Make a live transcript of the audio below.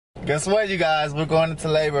Guess what, you guys? We're going into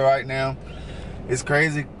labor right now. It's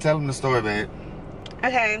crazy. Tell them the story, babe.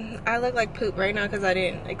 Okay, I look like poop right now because I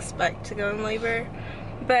didn't expect to go in labor.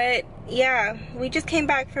 But yeah, we just came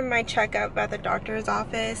back from my checkup at the doctor's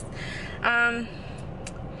office. And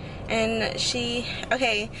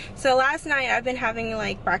so last night I've been having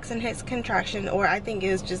like Braxton Hicks contractions, or I think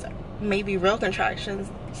it was just maybe real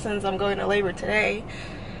contractions since I'm going to labor today.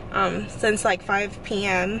 Since like 5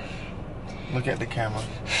 p.m. Look at the camera.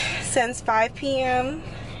 Since 5 p.m.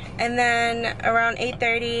 And then around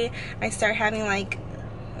 8:30 I start having like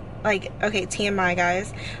okay, TMI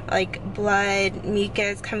guys, like blood,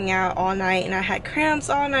 mucus coming out all night, and I had cramps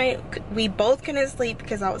all night. We both couldn't sleep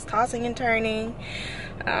because I was tossing and turning.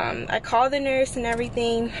 I called the nurse and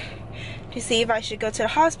everything to see if I should go to the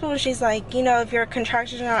hospital. She's like, you know, if your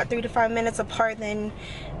contractions are not 3 to 5 minutes apart, then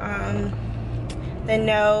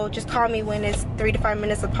no, just call me when it's 3 to 5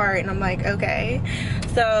 minutes apart. And I'm like, okay.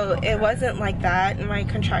 So it wasn't like that. My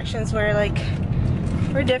contractions were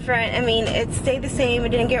different. I mean, it stayed the same. It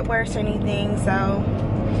didn't get worse or anything. So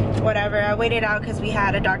whatever. I waited out because we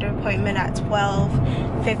had a doctor appointment at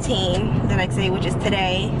 12:15 the next day, which is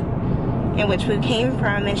today, in which we came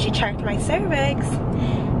from, and she checked my cervix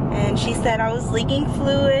and she said I was leaking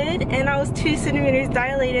fluid and I was 2 centimeters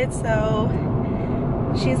dilated. So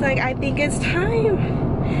she's like, I think it's time.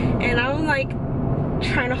 And I'm like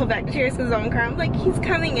trying to hold back the tears because I'm crying. I'm like, he's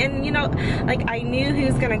coming. And you know, like, I knew he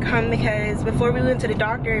was gonna come because before we went to the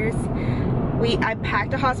doctors, I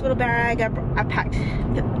packed a hospital bag. I packed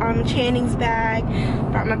Channing's bag,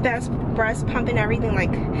 brought my best breast pump and everything,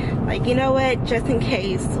 like you know what, just in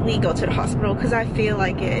case we go to the hospital, because I feel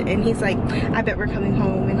like it. And he's like, I bet we're coming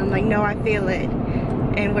home. And I'm like, no, I feel it.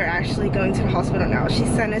 And we're actually going to the hospital now. She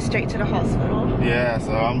sent us straight to the hospital. Yeah,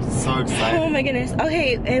 so I'm so excited. Oh my goodness.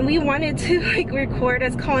 Okay, and we wanted to like record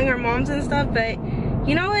us calling our moms and stuff, but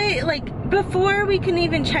you know what, like, before we can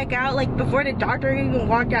even check out, like before the doctor even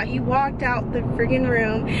walked out, he walked out the freaking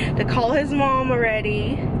room to call his mom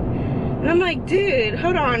already. And I'm like, dude,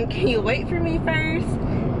 hold on, can you wait for me first?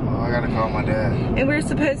 Oh, I gotta call my dad. And we're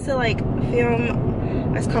supposed to like film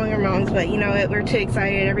us calling our moms, but you know what, we're too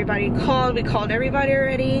excited. Everybody called, we called everybody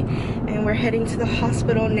already, and we're heading to the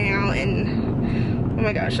hospital now. And oh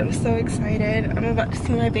my gosh, I'm so excited. I'm about to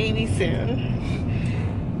see my baby soon.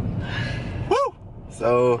 Woo!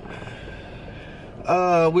 So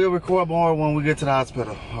we'll record more when we get to the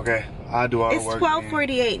hospital. Okay, I'll do all the work. It's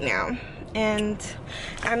 12:48 now, and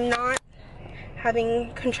I'm not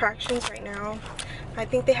having contractions right now. I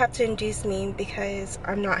think they have to induce me because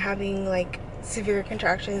I'm not having like severe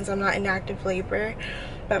contractions. I'm not in active labor,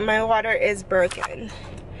 but my water is broken.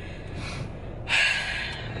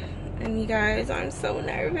 And you guys, I'm so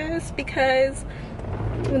nervous because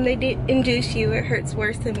when they induce you, it hurts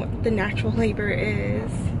worse than what the natural labor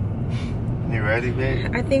is. You ready,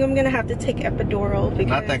 babe? I think I'm gonna have to take epidural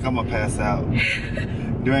because I think I'm gonna pass out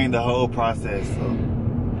during the whole process. So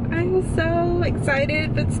I'm so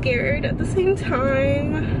excited but scared at the same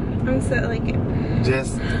time. I'm so like,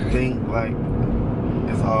 just think like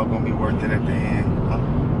it's all gonna be worth it at the end.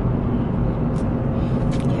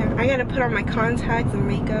 Yeah, I gotta put on my contacts and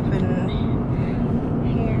makeup and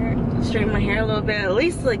hair, straighten my hair a little bit, at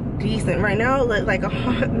least look decent. Right now I look like a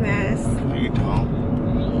hot mess. No, you don't.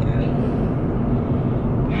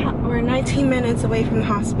 Yeah. We're 19 minutes away from the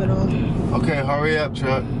hospital. Okay, hurry up,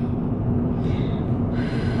 truck.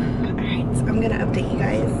 Alright, so I'm gonna update you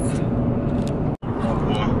guys.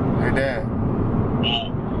 Hey, Dad.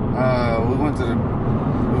 We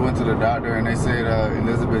went to the doctor and they said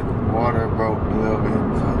Elizabeth water broke a little bit,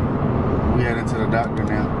 so we headed to the doctor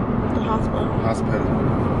now. The hospital. Hospital.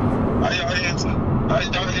 How y'all headed to the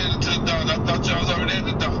doctor? I thought y'all was already at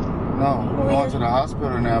the doctor. No, we're going to the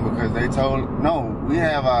hospital now because they we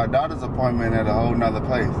have our daughter's appointment at a whole nother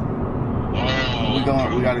place. Oh.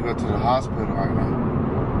 We gotta go to the hospital right now.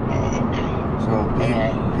 Oh, okay. So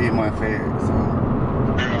Piedmont Fair, so.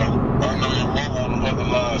 Yeah, I know your mom on the other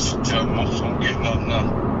line. She tell me I'm getting up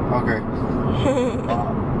now. Okay.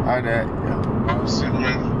 Alright, Dad. Yeah. I'm sitting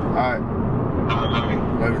ready. Alright.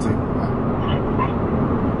 Love you too.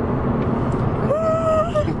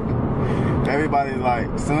 Everybody, like,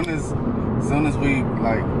 soon as we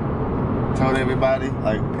like told everybody,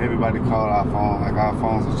 like everybody called our phone, like our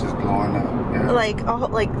phones was just blowing up. Yeah.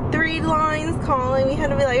 Like 3 lines calling. We had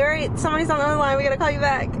to be like, all right, somebody's on the other line. We gotta call you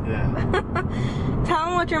back. Yeah. Tell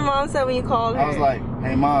them what your mom said when you called her. I was like,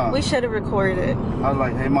 hey mom. We should have recorded. I was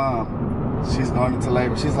like, hey mom. She's going into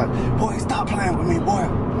labor. She's like, boy, stop playing with me, boy.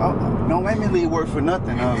 Don't make me leave work for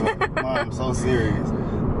nothing. I was like, Mom, I'm so serious.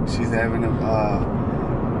 She's having a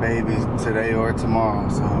baby today or tomorrow.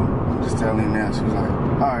 So I'm just telling you now. She was like,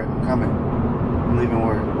 all right, I'm coming. I'm leaving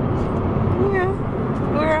work. Yeah.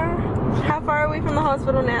 How far are we from the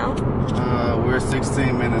hospital now? We're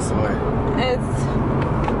 16 minutes away. It's,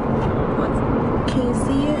 can you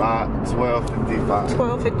see it? 12:55.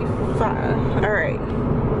 12:55. All right.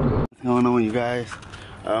 What's going on, you guys?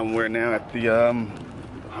 We're now at the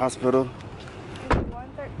hospital.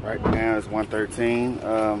 Right now it's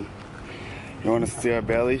 1:13. You want to see our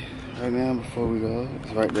belly right now before we go?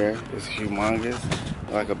 It's right there. It's humongous,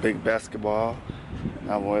 like a big basketball.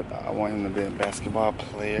 I want him to be a basketball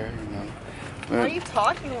player, you know. Why are you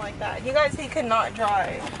talking like that? You guys, he could not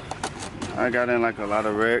drive. I got in like a lot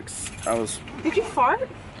of wrecks. Did you fart?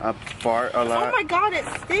 I fart a lot. Oh my God, it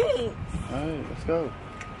stinks. All right, let's go.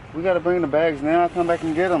 We gotta bring the bags now. I'll come back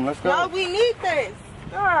and get them. Let's go. No, we need this.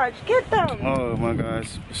 Gosh, get them. Oh my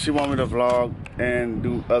gosh. She want me to vlog and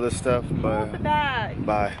do other stuff, but Hold the bag.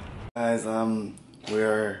 bye. Guys,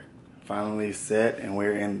 we're finally set and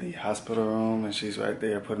we're in the hospital room and she's right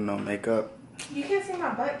there putting on makeup. You can't see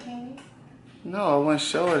my butt, can you? No, I wouldn't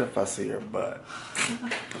show it if I see her butt.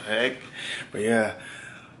 Heck. But yeah,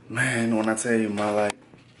 man, when I tell you my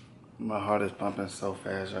heart is pumping so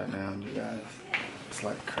fast right now, you guys. It's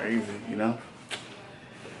like crazy, you know?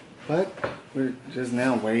 But we're just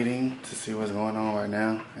now waiting to see what's going on right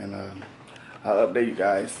now, and I'll update you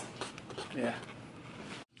guys. Yeah.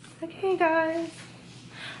 Okay, guys.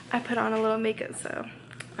 I put on a little makeup so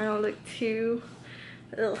I don't look too.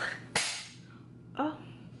 Ugh. Oh.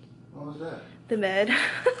 What was that? The bed.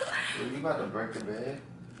 Were you about to break the bed?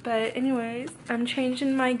 But anyways, I'm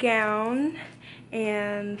changing my gown,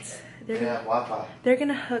 and they're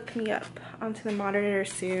gonna hook me up onto the monitor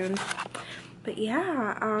soon. But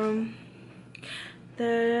yeah,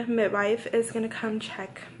 the midwife is gonna come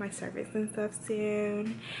check my cervix and stuff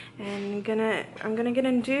soon, and I'm gonna get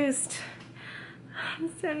induced. I'm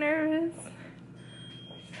so nervous.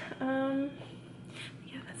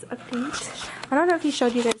 Yeah, that's update. I don't know if he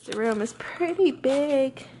showed you guys the room. It's pretty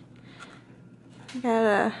big. We got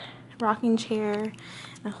a rocking chair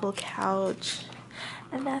and a whole couch,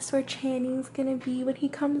 and that's where Channing's gonna be when he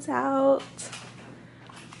comes out.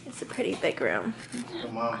 It's a pretty big room.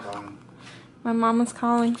 Your mom calling. My mama's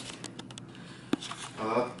calling.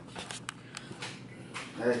 Hello?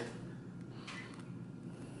 Hey.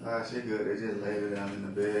 She good. They just laid her down in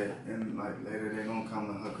the bed, and like later they're gonna come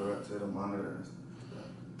and hook her up to the monitor and stuff.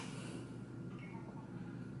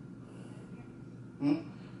 Hmm?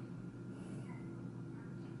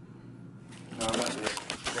 No, not yet.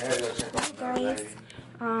 They had to go check on the lady.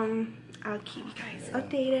 I'll keep you guys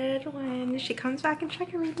updated when she comes back and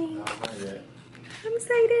check everything. No, not yet. I'm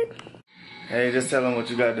excited. Hey, just tell them what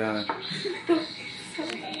you got done.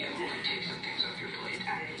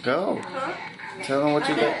 Go. Huh? Tell them what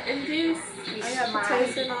you got. Induced. I got my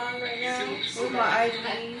Pitocin on right now with my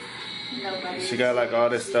IVs. She got like all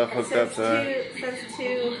this stuff hooked up to her. Since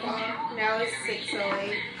 2 o'clock. Now it's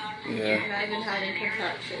 6:08. Yeah. And I've been having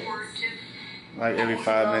contractions. Like every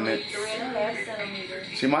 5 minutes. 3.5 centimeters.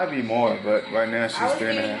 She might be more, but right now she's 3.5. I was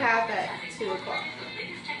getting half at 2 o'clock.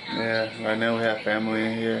 Yeah, right now we have family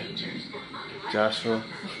in here. Joshua.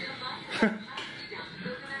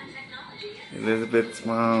 Elizabeth's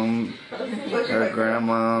mom, her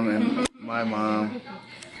grandmom, and my mom.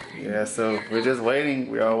 Yeah, so we're just waiting.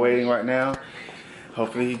 We are waiting right now.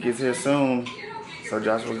 Hopefully he gets here soon so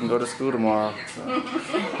Joshua can go to school tomorrow. So.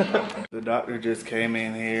 The doctor just came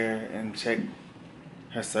in here and checked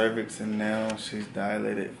her cervix, and now she's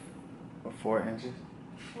dilated 4 inches?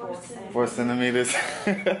 4 centimeters.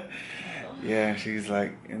 Yeah, she's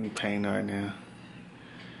like in pain right now.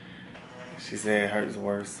 She said it hurts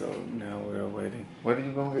worse, so now we're waiting. What are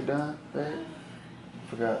you gonna get done, babe?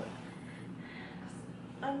 Forgot.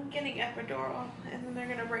 I'm getting epidural, and then they're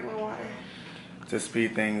gonna bring my water. To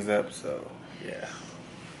speed things up, so yeah.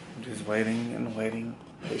 I'm just waiting and waiting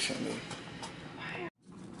patiently.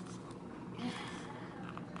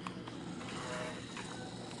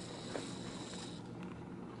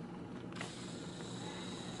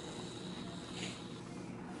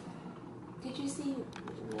 Did you see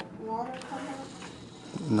water come up?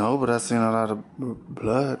 No, but I seen a lot of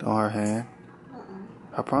blood on her hand.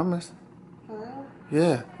 I promise. Hello?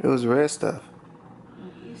 Yeah, it was red stuff.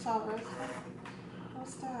 You saw red stuff?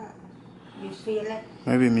 What's that? You feel it?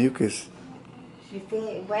 Maybe mucus. You feel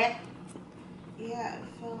it wet? Yeah, I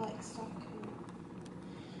feel like something.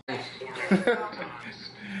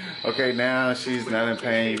 Okay, now she's not in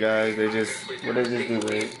pain, you guys. What they just do,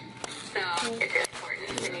 babe?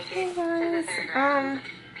 Hey guys,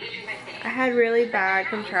 I had really bad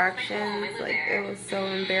contractions. Like, it was so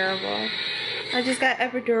unbearable. I just got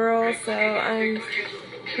epidural, so I'm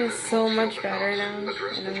feel so much better now,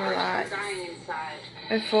 and I'm relaxed.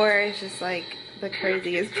 Before, it's just like the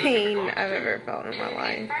craziest pain I've ever felt in my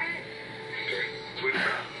life. But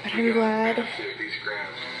I'm glad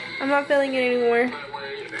I'm not feeling it anymore.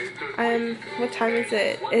 What time is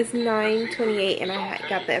it? It's 9:28, and I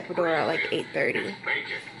got the epidural at like 8:30.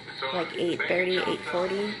 Like 8:30,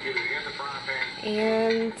 8:40.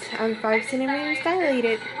 And I'm 5 centimeters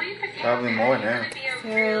dilated. Probably more now.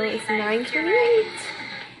 So it's 9:28.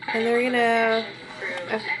 And they're gonna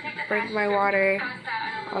break my water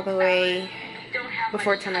all the way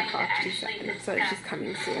before 10 o'clock, she said. So she's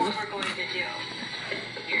coming soon.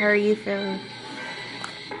 How are you feeling?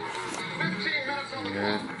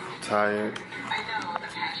 Good. Tired.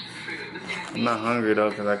 I'm not hungry though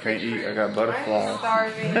because I can't eat. I got butterflies.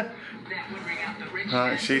 Starving.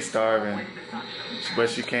 Huh? She's starving. But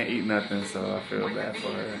she can't eat nothing, so I feel bad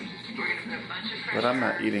for her. But I'm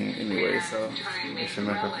not eating anyway, so it should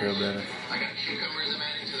make her feel better.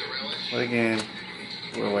 But again,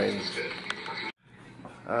 we're waiting.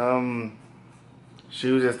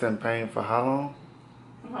 She was just in pain for how long?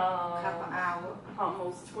 Couple hours.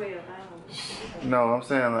 Almost 12 hours. No, I'm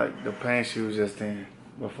saying like the pain she was just in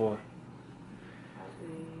before.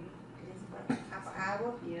 Couple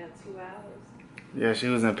hours. Yeah, 2 hours. Yeah, she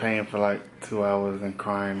was in pain for like 2 hours and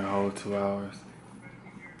crying the whole 2 hours.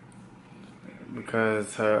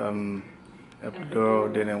 Because her epidural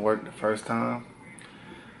didn't work the first time.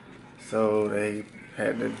 So they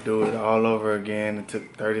had to do it all over again. It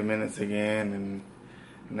took 30 minutes again, and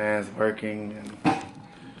now it's working. And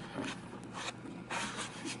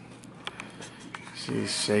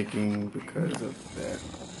she's shaking because of that.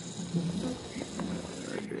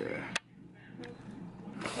 Right there.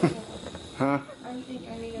 Huh? I think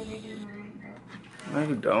I need to redo my No,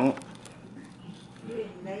 you don't. You in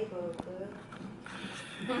labor, good.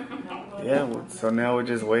 Yeah, so now we're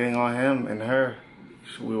just waiting on him and her.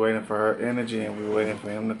 We're waiting for her energy, and we're waiting for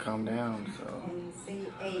him to come down. So, And see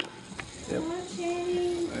 8. yep.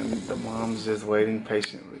 And the mom's just waiting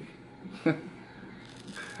patiently. Ready?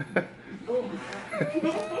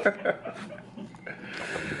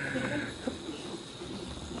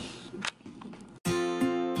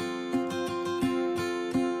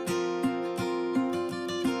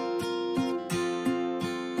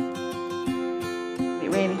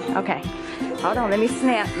 Okay. Hold on. Let me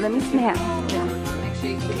snap. Let me snap.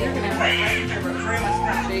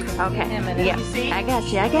 Okay. Yeah. I got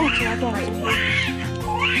you. I got you. I got you.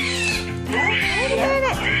 Wait a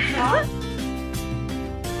minute.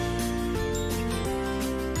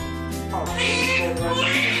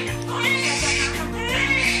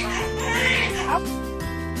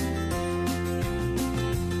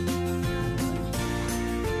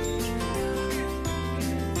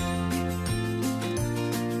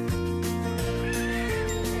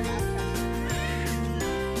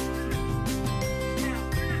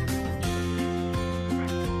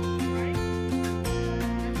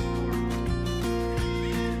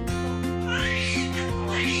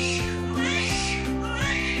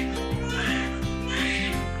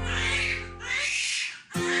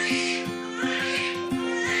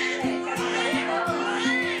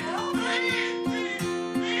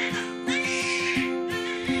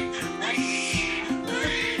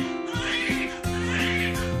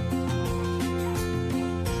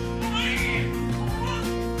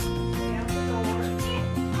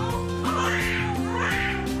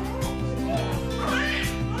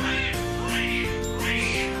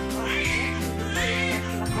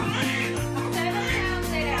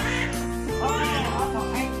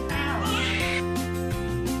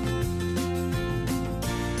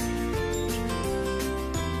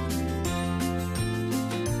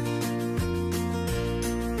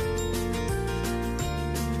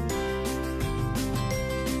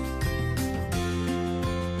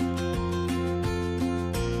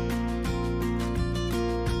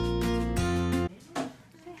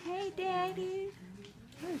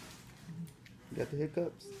 You got the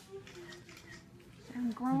hiccups?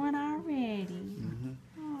 I'm growing already. Mm-hmm.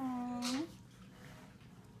 Aww.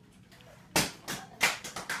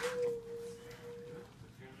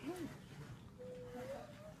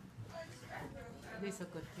 This is a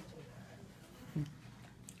good picture.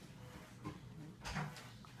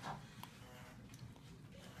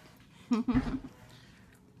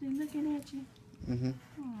 They're looking at you. Mm-hmm.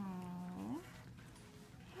 Aww.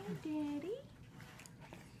 Hey, Daddy.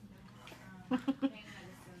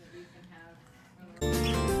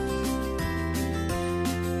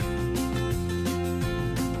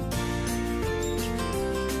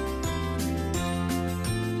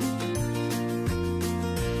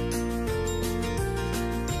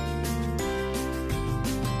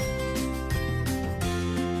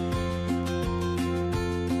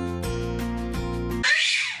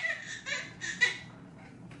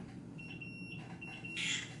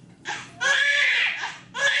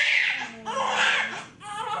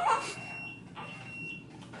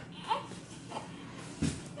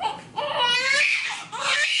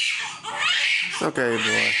 Okay,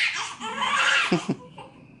 boy.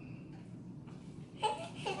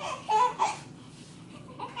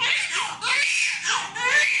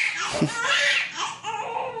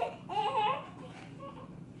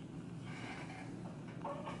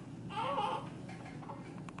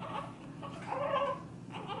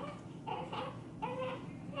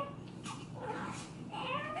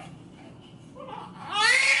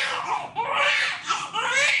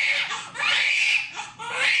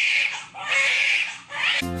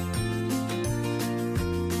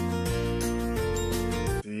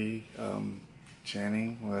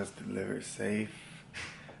 Channing was delivered safe.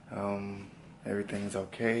 Everything's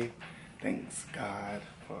okay. Thanks God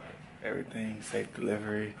for everything. Safe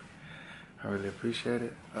delivery. I really appreciate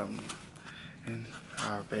it. And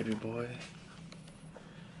our baby boy.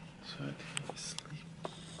 Should he sleep?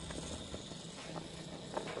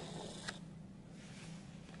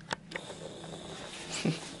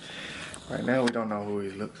 Right now, we don't know who he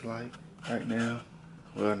looks like. Right now,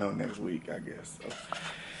 we'll know next week, I guess. So,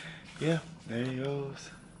 yeah, there he goes,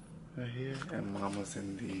 right here. And Mama's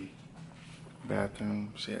in the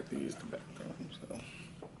bathroom. She had to use the bathroom, so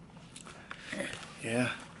yeah,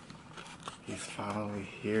 he's finally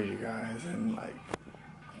here, you guys. And like,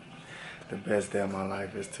 the best day of my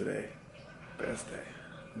life is today. Best day.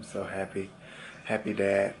 I'm so happy. Happy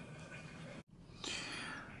dad.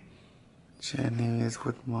 Channing is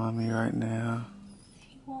with Mommy right now.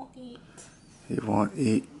 He won't eat. He won't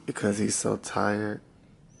eat because he's so tired.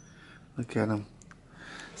 Look at him.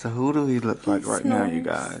 So who do he look like right now, you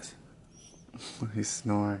guys? He's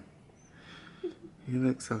snoring. He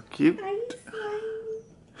looks so cute. Are you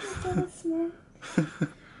smiling? Smart.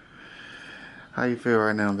 How you feel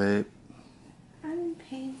right now, babe? I'm in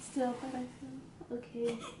pain still, but I feel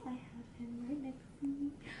okay. I have him right next to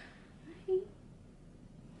me.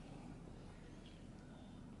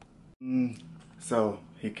 So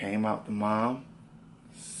he came out the mom,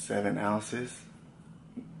 7 ounces.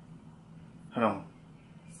 Hold on.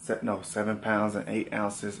 7 pounds and 8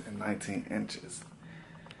 ounces and 19 inches.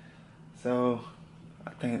 So I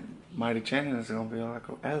think Mighty Channing is gonna be like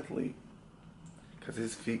an athlete, cause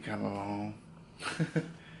his feet kind of long.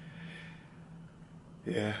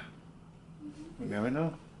 Yeah, you never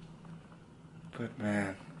know. But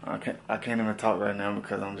man, I can't even talk right now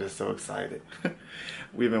because I'm just so excited.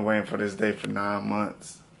 We've been waiting for this day for 9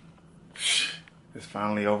 months. It's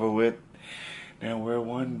finally over with. Now we're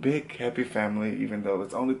one big happy family, even though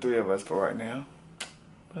it's only 3 of us for right now.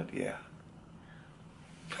 But yeah.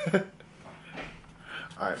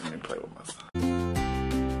 Alright, let me play with my son.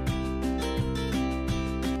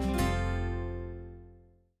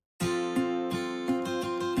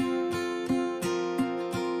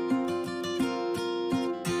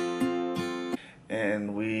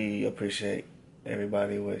 And we appreciate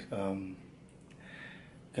everybody with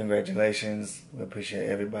congratulations. We appreciate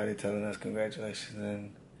everybody telling us congratulations,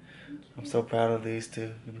 and I'm so proud of these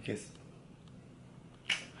two. Give me a kiss.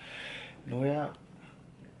 And we're out.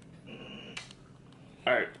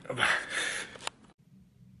 Alright, bye.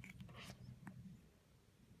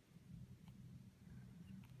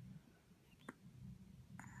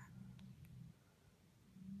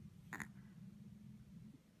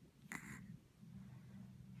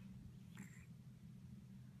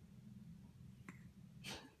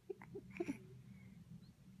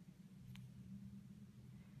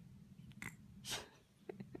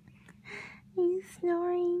 He's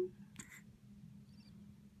snoring.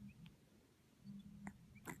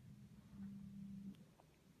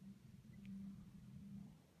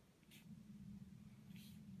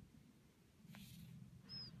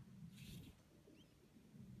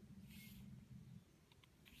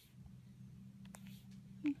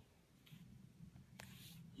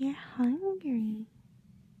 You're hungry.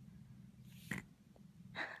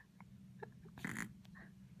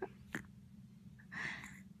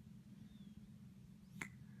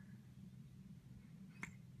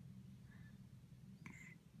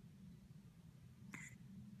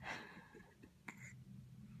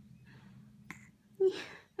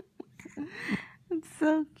 It's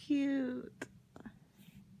so cute.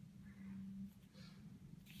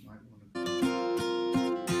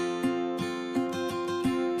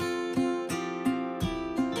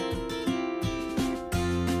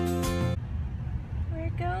 We're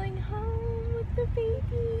going home with the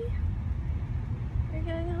baby. We're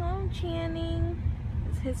going home, Channing.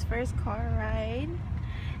 It's his first car ride.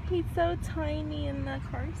 He's so tiny in the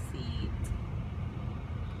car seat.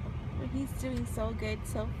 But he's doing so good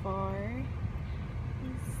so far.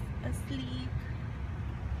 He's asleep.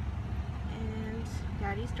 And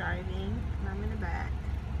Daddy's driving, and I'm in the back.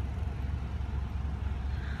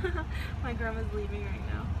 My grandma's leaving right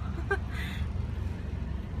now.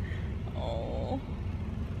 Oh.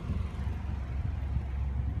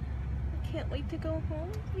 I can't wait to go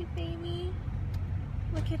home, sweet baby.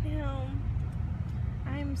 Look at him.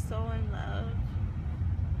 I'm so in love.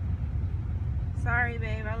 Sorry,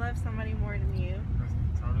 babe. I love somebody more than you. That's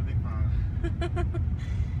totally fine.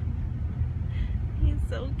 He's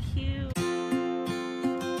so cute.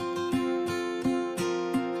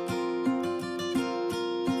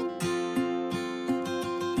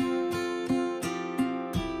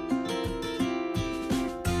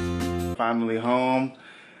 Finally home.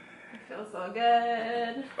 I feel so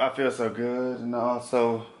good. I feel so good, and I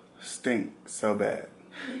also stink so bad.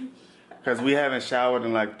 Because we haven't showered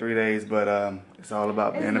in like 3 days, but it's all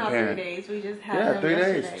about being a parent. 3 days. We just had Yeah, them 3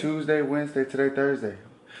 days. yesterday. Tuesday, Wednesday, today, Thursday.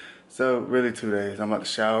 So really 2 days. I'm about to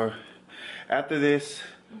shower after this.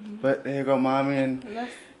 But there you go, mommy and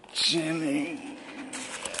Jimmy.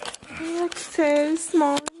 He looks so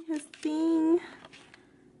small in his thing.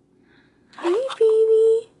 Hi,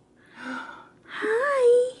 baby.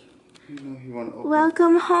 Hi. You know he wanna open.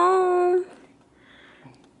 Welcome home.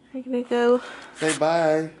 I'm gonna go. Say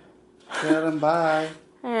bye. Tell them bye.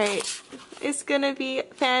 Alright. It's gonna be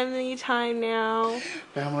family time now.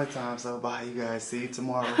 Family time, so bye you guys. See you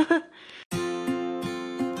tomorrow.